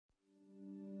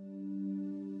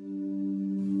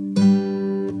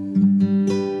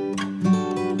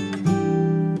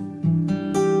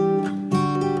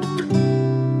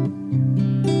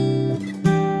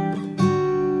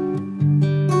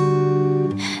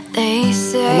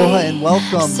aloha and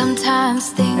welcome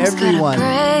everyone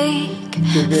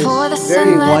to this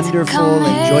very wonderful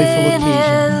and joyful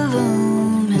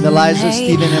occasion in the lives of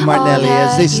Stephen and Marnelli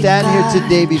as they stand here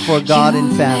today before God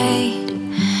and family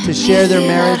to share their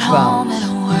marriage vows,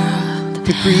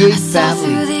 to create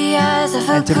family,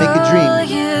 and to make a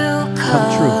dream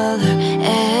come true.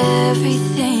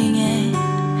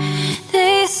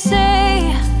 They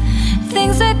say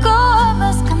things that go up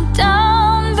must come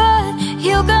down, but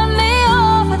you got me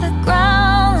over the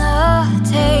ground,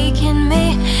 taking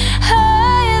me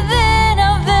higher than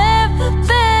I've ever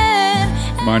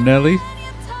been. Marnelli,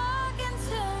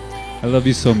 I love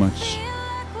you so much.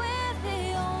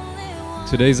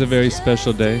 Today's a very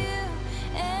special day.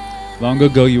 Long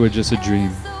ago you were just a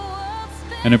dream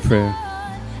and a prayer.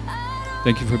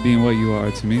 Thank you for being what you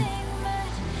are to me.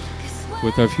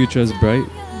 With our future as bright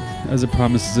as the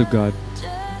promises of God,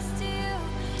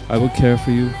 I will care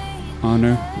for you,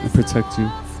 honor, and protect you.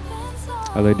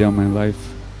 I lay down my life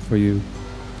for you,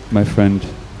 my friend,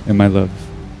 and my love.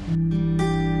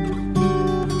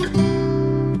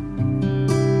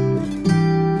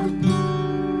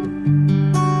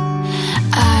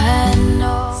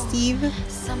 Steve,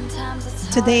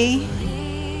 today,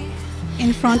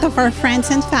 in front of our friends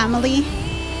and family,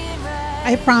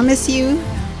 I promise you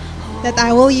that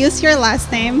I will use your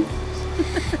last name.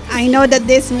 I know that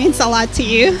this means a lot to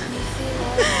you.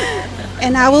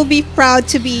 And I will be proud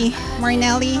to be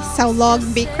Marnelli Saulog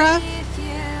Bikra.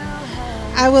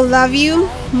 I will love you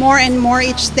more and more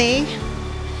each day.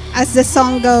 As the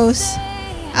song goes,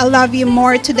 I love you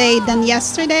more today than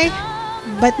yesterday,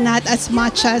 but not as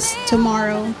much as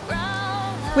tomorrow.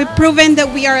 We've proven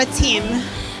that we are a team,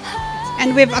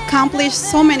 and we've accomplished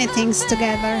so many things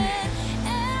together.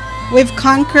 We've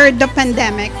conquered the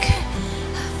pandemic,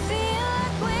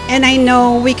 and I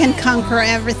know we can conquer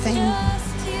everything.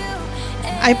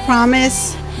 I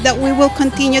promise that we will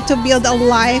continue to build a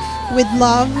life with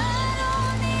love,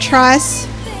 trust,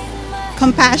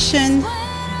 compassion,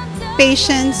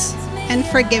 patience, and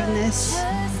forgiveness.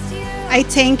 I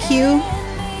thank you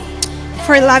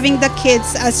for loving the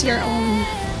kids as your own,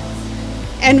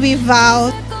 and we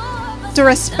vow to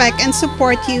respect and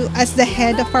support you as the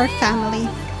head of our family.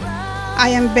 I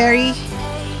am very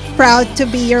proud to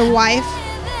be your wife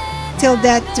till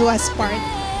death do us part.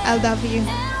 I love you.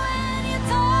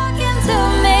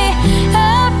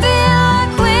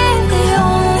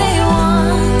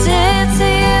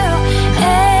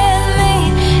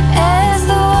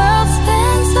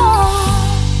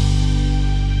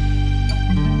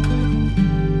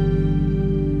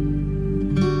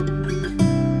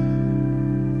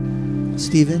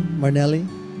 Stephen, Marnelli,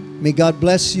 may God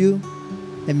bless you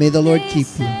and may the Lord keep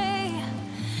you.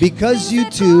 Because you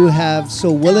two have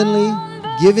so willingly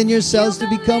given yourselves to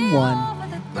become one,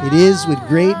 it is with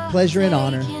great pleasure and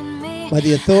honor, by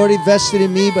the authority vested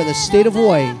in me by the state of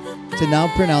Hawaii, to now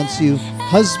pronounce you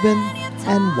husband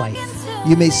and wife.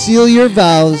 You may seal your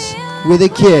vows with a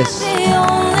kiss.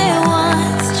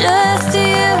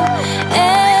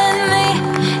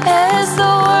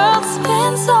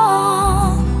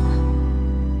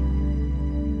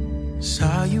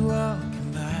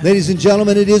 Ladies and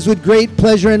gentlemen, it is with great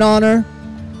pleasure and honor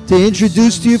to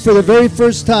introduce to you for the very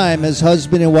first time as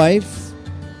husband and wife,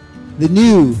 the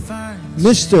new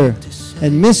Mr.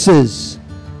 and Mrs.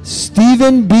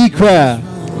 Stephen Bikra.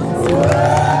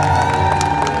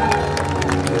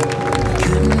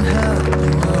 Couldn't help but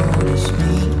notice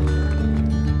me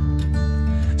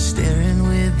staring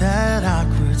with that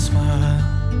awkward smile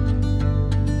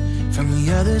from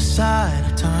the other side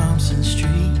of Thompson Street.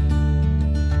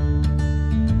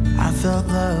 I felt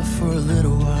love for a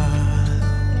little while.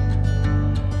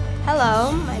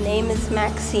 Hello, my name is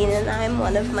Maxine and I'm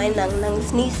one of my Nung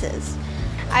Nung's nieces.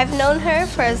 I've known her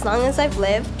for as long as I've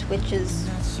lived, which is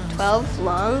 12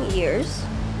 long years.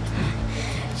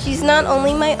 She's not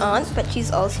only my aunt, but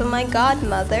she's also my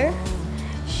godmother.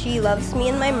 She loves me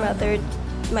and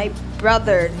my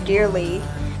brother dearly,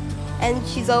 and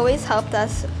she's always helped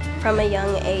us from a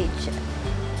young age.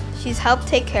 She's helped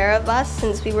take care of us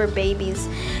since we were babies,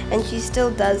 and she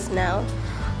still does now.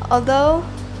 Although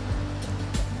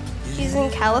she's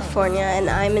in California and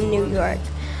I'm in New York,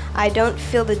 I don't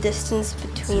feel the distance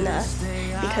between us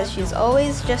because she's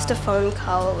always just a phone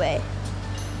call away.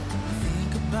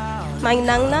 My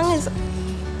Nung Nung is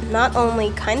not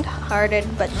only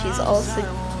kind-hearted, but she's also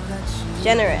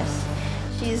generous.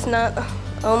 She's not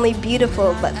only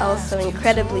beautiful, but also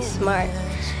incredibly smart.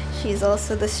 She's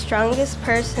also the strongest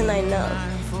person I know.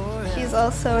 She's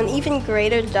also an even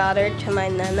greater daughter to my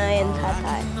nanay and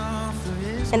tatay,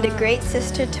 and a great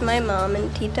sister to my mom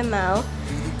and Tita Mao,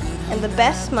 and the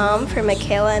best mom for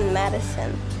Michaela and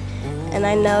Madison. And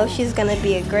I know she's going to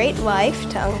be a great wife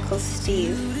to Uncle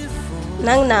Steve.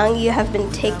 Nung Nung, you have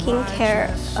been taking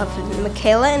care of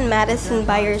Michaela and Madison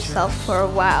by yourself for a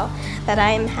while.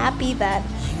 I am happy that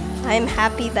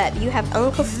you have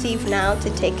Uncle Steve now to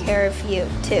take care of you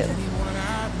too.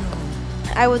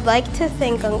 I would like to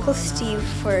thank Uncle Steve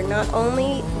for not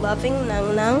only loving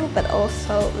Nung Nung but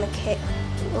also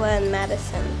Michaela and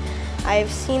Madison. I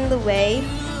have seen the way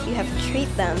you have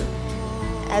treated them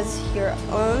as your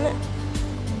own,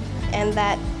 and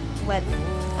that what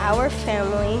our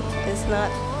family is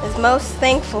most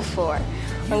thankful for.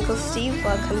 Uncle Steve,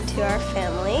 welcome to our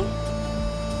family.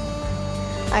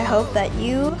 I hope that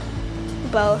you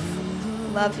both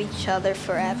love each other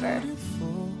forever.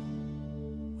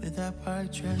 With that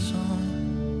white dress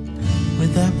on,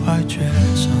 with that white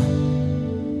dress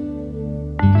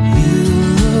on, you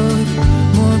look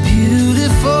more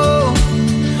beautiful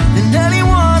than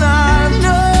anyone I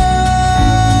know.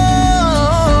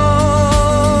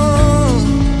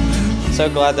 So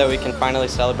glad that we can finally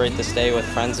celebrate this day with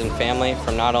friends and family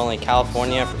from not only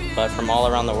California but from all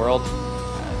around the world.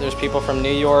 There's people from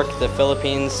New York, the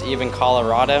Philippines, even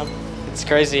Colorado. It's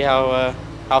crazy how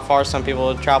far some people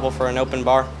would travel for an open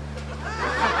bar.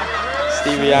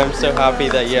 Stevie, I'm so happy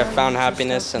that you have found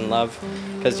happiness and love,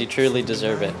 because you truly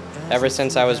deserve it. Ever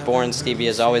since I was born, Stevie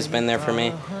has always been there for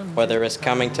me, whether it's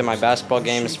coming to my basketball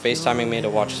games, FaceTiming me to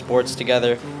watch sports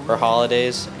together, or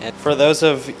holidays. And for those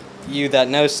of you that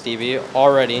know Stevie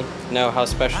already know how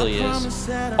special he is.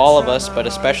 All of us, but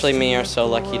especially me, are so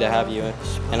lucky to have you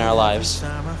in our lives.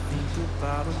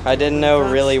 I didn't know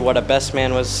really what a best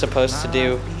man was supposed to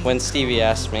do when Stevie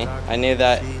asked me. I knew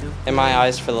that in my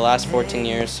eyes for the last 14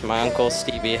 years, my uncle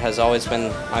Stevie has always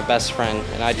been my best friend,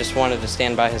 and I just wanted to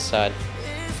stand by his side.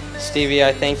 Stevie,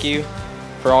 I thank you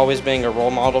for always being a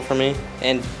role model for me,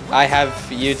 and I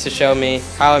have you to show me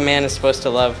how a man is supposed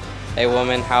to love a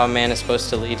woman, how a man is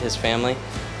supposed to lead his family.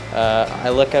 I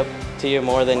look up to you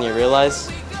more than you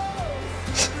realize,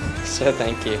 so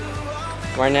thank you.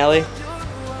 Marnelli,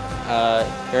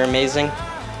 you're amazing.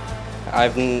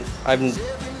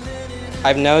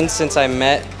 I've known since I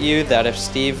met you that if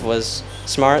Steve was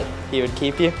smart, he would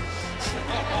keep you.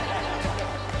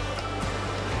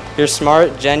 You're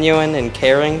smart, genuine, and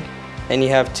caring, and you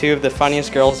have two of the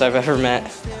funniest girls I've ever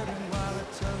met.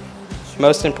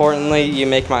 Most importantly, you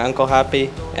make my uncle happy,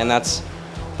 and that's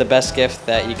the best gift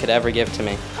that you could ever give to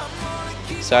me.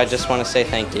 So I just want to say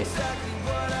thank you.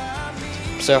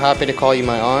 I'm so happy to call you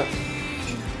my aunt.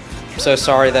 I'm so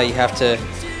sorry that you have to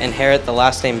inherit the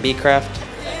last name Beecraft.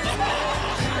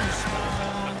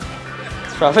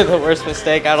 It's probably the worst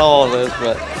mistake out of all of those,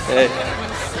 but hey.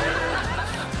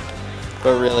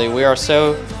 But really, we are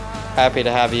so happy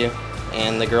to have you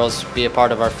and the girls be a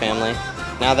part of our family.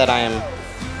 Now that I am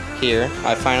here,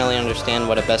 I finally understand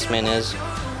what a best man is,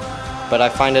 but I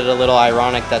find it a little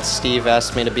ironic that Steve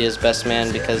asked me to be his best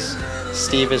man, because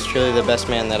Steve is truly the best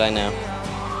man that I know.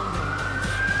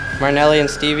 Marnelli and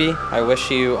Stevie, I wish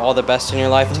you all the best in your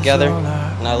life together,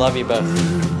 and I love you both.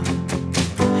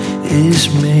 Is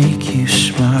make you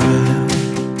smile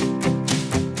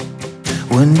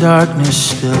when darkness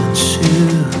still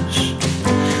ensues.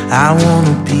 I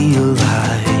wanna be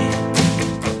alive.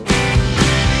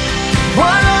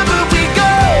 Whatever we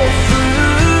go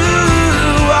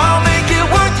through, I'll make it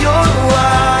worth your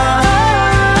while.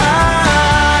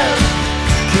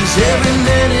 'Cause every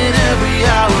minute, every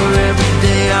hour, every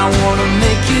day, I wanna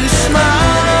make you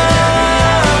smile.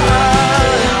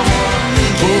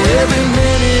 Oh, every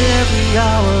minute, every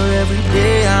hour, every day,